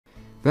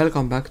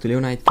Welcome back to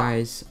Lunite,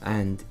 guys,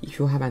 and if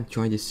you haven't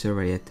joined this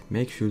server yet,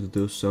 make sure to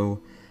do so.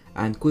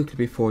 And quickly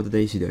before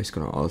today's video is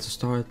gonna also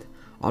start,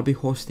 I'll be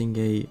hosting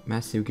a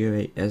massive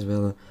giveaway as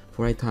well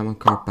for a time on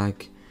card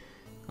pack.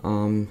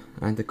 And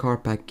the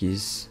card pack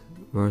is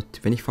worth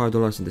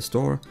 $25 in the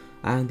store,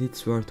 and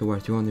it's worth over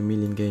 200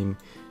 million game.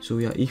 So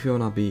yeah, if you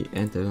wanna be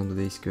entered on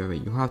today's giveaway,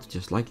 you have to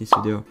just like this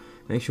video,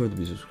 make sure to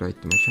be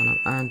subscribed to my channel,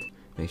 and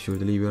make sure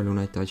to leave your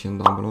Lunite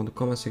channel down below in the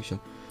comment section.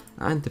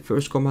 And the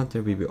first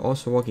commenter will be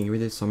also working with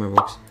the summer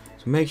box,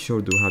 so make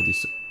sure to have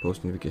this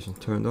post notification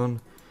turned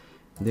on.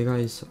 And yeah,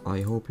 guys,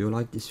 I hope you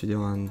like this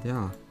video, and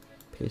yeah,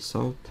 peace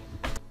out.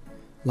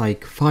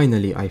 Like,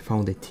 finally I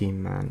found a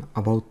team, man.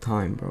 About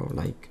time, bro.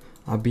 Like,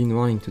 I've been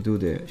wanting to do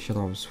the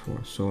shadows for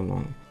so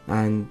long,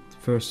 and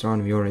first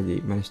round we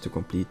already managed to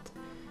complete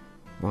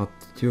about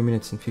 2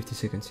 minutes and 50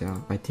 seconds. Yeah,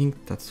 I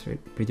think that's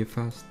pretty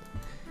fast.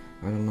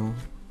 I don't know.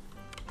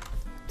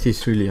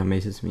 This really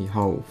amazes me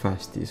how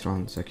fast these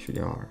rounds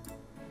actually are.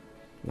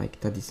 Like,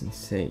 that is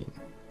insane.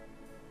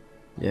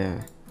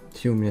 Yeah,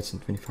 2 minutes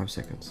and 25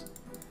 seconds.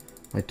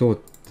 I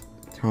thought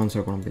the rounds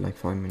are gonna be like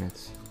 5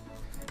 minutes.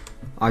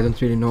 I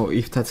don't really know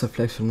if that's a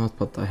flex or not,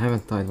 but I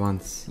haven't died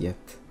once yet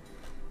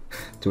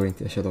during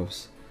the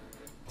shadows.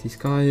 These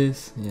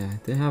guys, yeah,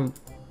 they have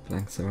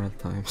blanked several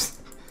times.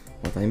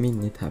 But I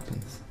mean, it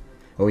happens.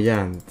 Oh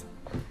yeah, and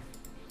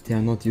they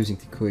are not using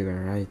the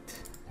quiver, right?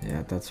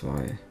 Yeah, that's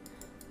why.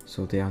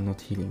 So they are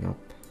not healing up.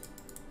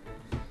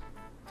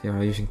 They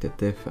are using the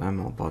death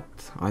ammo, but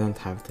I don't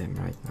have them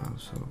right now,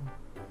 so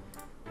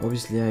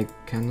obviously I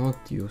cannot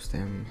use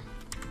them.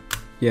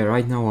 Yeah,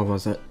 right now I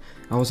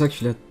was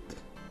actually at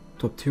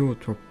top 2 or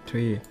top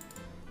 3.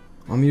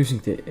 I'm using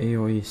the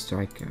AoE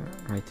striker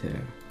right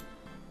there.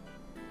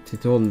 They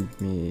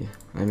told me,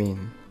 I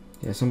mean,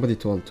 yeah, somebody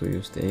told to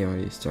use the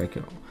AoE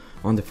striker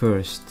on the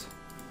first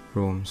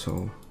room,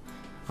 so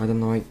I don't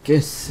know, I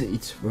guess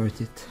it's worth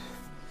it.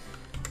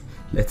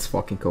 Let's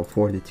fucking go,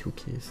 42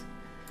 keys.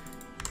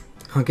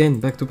 Again,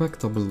 back to back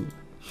double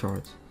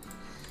shards.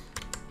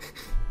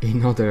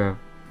 Another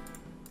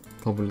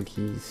double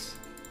keys.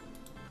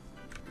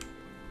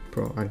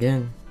 Bro,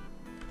 again,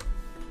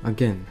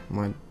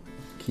 my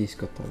keys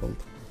got doubled.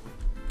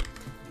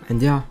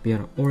 And yeah, we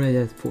are already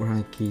at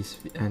 400 keys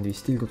and we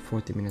still got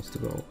 40 minutes to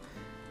go.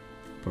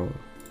 Bro,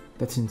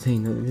 that's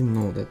insane. I didn't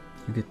know that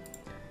you get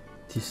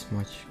this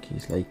much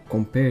keys. Like,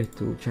 compared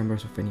to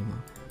Chambers of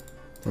Enigma,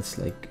 that's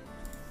like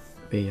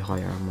way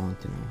higher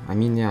amount, you know. I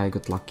mean, yeah, I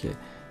got lucky.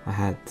 I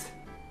had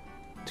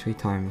 3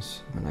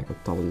 times when I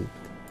got double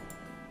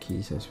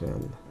keys as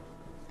well.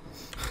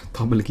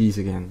 Double keys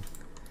again.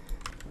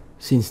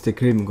 Since the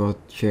Grim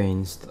got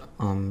changed,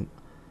 I'm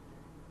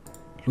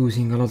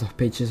losing a lot of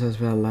pages as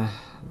well.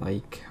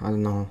 Like, I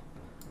don't know,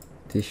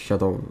 this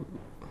shadow,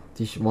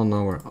 this 1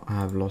 hour I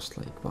have lost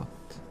like what?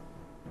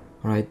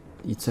 Alright,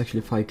 it's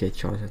actually 5k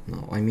charged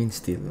now. I mean,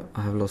 still,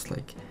 I have lost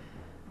like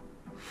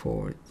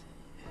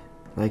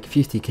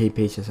 50k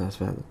pages as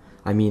well.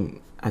 I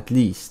mean, at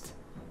least.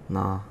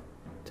 Nah,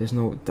 there's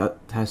no, that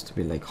has to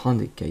be like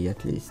 100k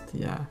at least.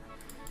 Yeah,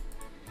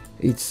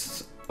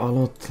 it's a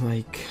lot,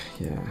 like,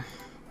 yeah,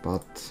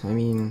 but I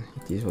mean,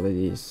 it is what it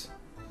is.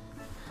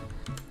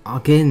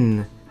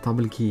 Again,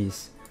 double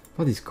keys.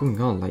 What is going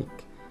on?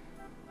 Like,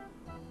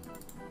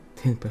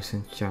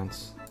 10%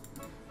 chance.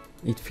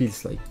 It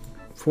feels like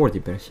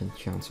 40%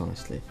 chance,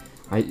 honestly.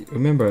 I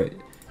remember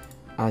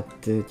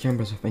at the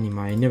Chambers of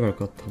Enigma I never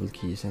got double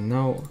keys, and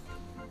now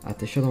at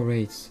the Shadow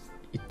Raids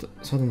it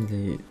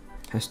suddenly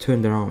has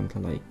turned around.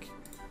 Like,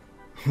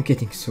 I'm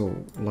getting so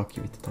lucky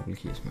with the double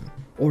keys, man.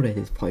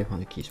 Already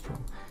 500 keys, bro.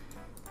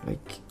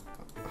 Like,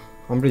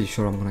 I'm pretty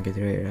sure I'm gonna get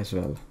rare as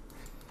well.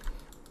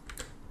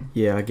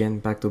 Yeah, again,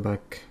 back to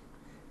back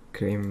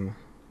Grim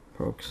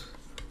procs.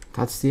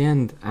 That's the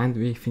end, and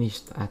we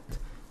finished at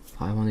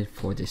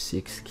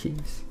 546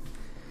 keys.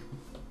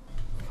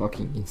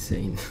 Fucking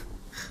insane.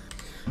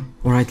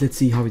 Alright, let's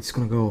see how it's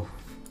gonna go.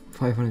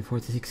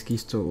 546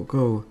 keys to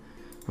go.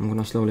 I'm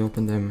gonna slowly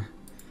open them.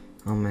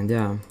 And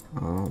yeah,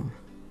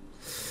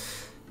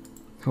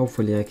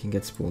 hopefully I can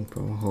get spawned,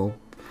 bro.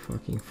 Hope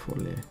fucking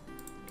fully.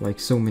 Like,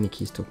 so many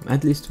keys to open.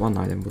 At least 1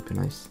 item would be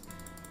nice.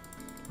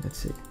 Let's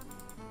see.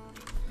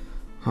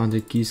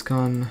 100 keys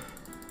gone.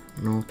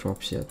 No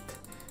drops yet.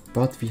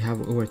 But we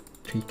have over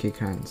 3k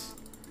crowns.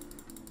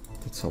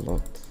 That's a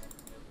lot.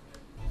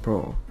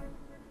 Bro.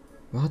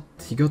 What?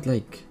 He got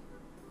like...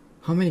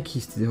 How many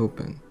keys did he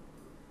open?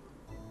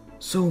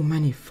 So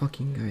many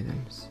fucking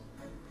items.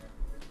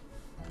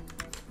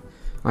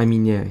 I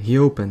mean, yeah, he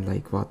opened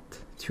like what,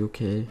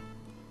 2k?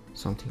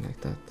 Something like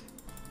that.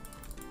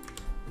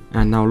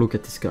 And now look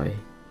at this guy.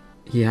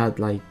 He had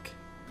like...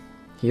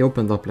 He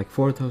opened up like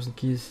 4,000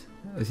 keys,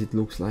 as it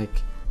looks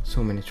like.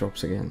 So many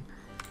drops again.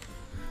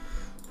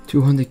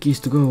 200 keys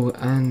to go,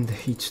 and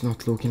it's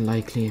not looking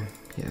likely.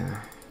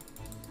 Yeah,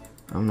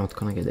 I'm not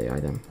gonna get the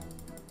item.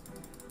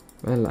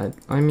 Well,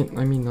 I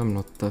mean, I'm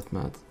not that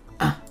mad.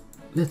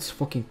 Let's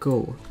fucking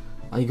go.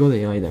 I got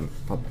the item,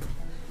 but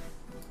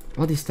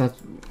what is that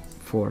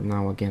for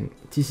now again?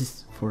 This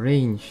is for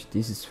range,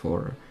 this is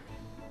for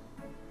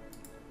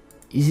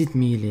Is it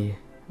melee?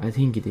 I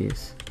think it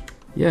is.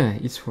 Yeah,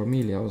 it's for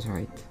melee, I was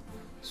right.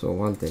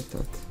 So I'll take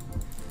that.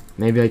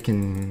 Maybe I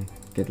can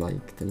get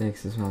like the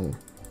legs as well.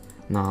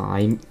 Nah,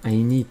 I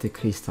need the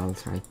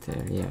crystals right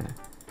there, yeah.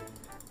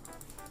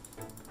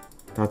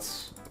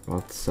 That's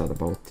what's sad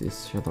about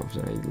this Shadows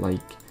raid. Like,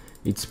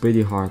 it's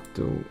pretty hard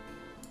to...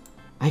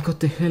 I got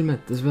the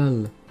helmet as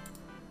well.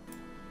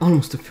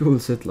 Almost a full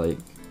set, like...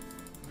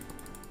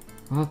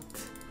 What?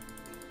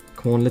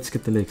 Come on, let's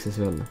get the legs as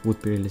well.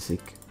 Would be really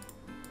sick.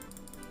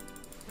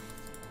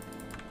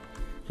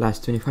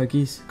 Last 25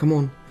 keys, come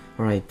on.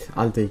 Alright,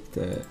 I'll take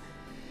the...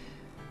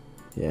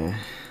 Yeah,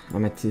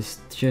 amethyst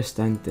chest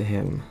and the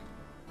helm.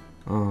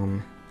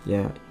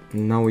 Yeah,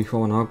 now if I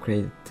wanna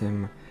upgrade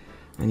them,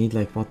 I need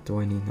like, what do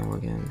I need now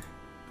again?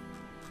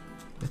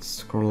 Let's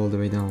scroll all the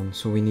way down.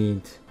 So we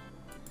need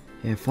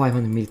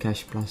 500 mil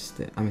cash plus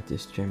the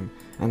amethyst gem,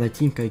 and I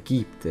think I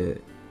keep the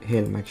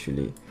helm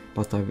actually,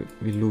 but I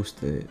will lose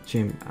the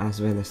gem as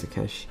well as the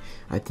cash.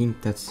 I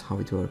think that's how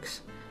it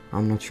works.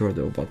 I'm not sure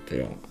though, but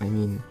yeah, I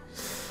mean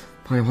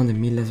 500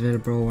 mil as well,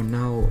 bro. And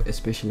now,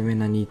 especially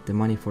when I need the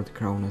money for the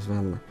crown as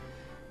well,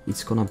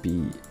 it's gonna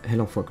be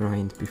hell of a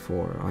grind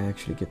before I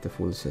actually get the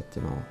full set,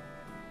 you know.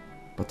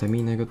 But I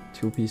mean, I got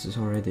 2 pieces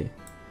already,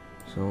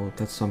 so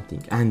that's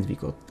something. And we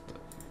got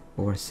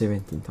over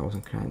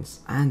 17,000 crowns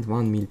and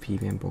 1 mil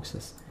PVM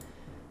boxes.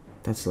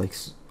 That's like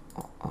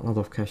a lot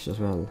of cash as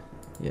well.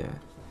 Yeah,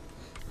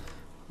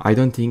 I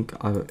don't think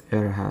I've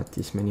ever had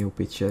this many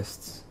OP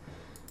chests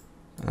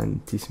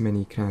and this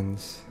many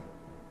crowns.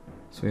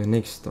 So yeah,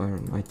 next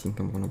time I think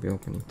I'm gonna be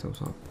opening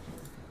those up,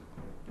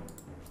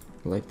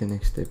 like the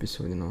next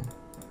episode, you know.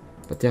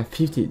 But yeah,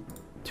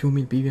 52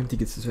 mil PVM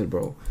tickets as well,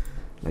 bro.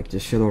 Like,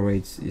 the shadow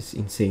raids is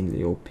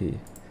insanely OP.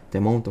 The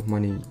amount of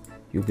money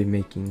you'll be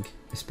making,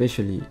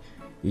 especially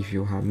if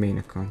you have main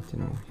account, you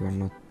know, you are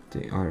not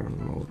the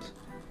iron mode.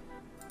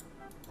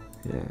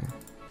 Yeah.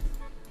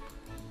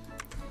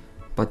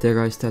 But yeah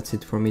guys, that's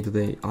it for me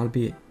today. I'll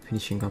be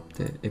finishing up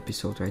the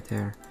episode right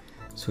there.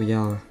 So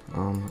yeah,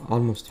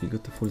 almost we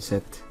got the full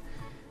set.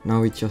 Now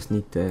we just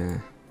need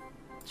the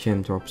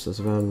gem drops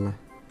as well.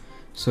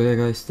 So yeah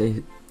guys,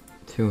 stay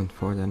tuned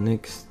for the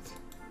next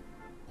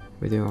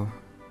video,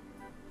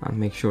 and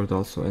make sure to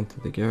also enter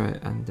the giveaway,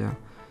 and yeah,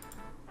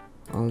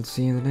 I'll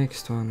see you in the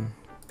next one.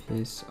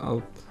 Peace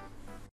out.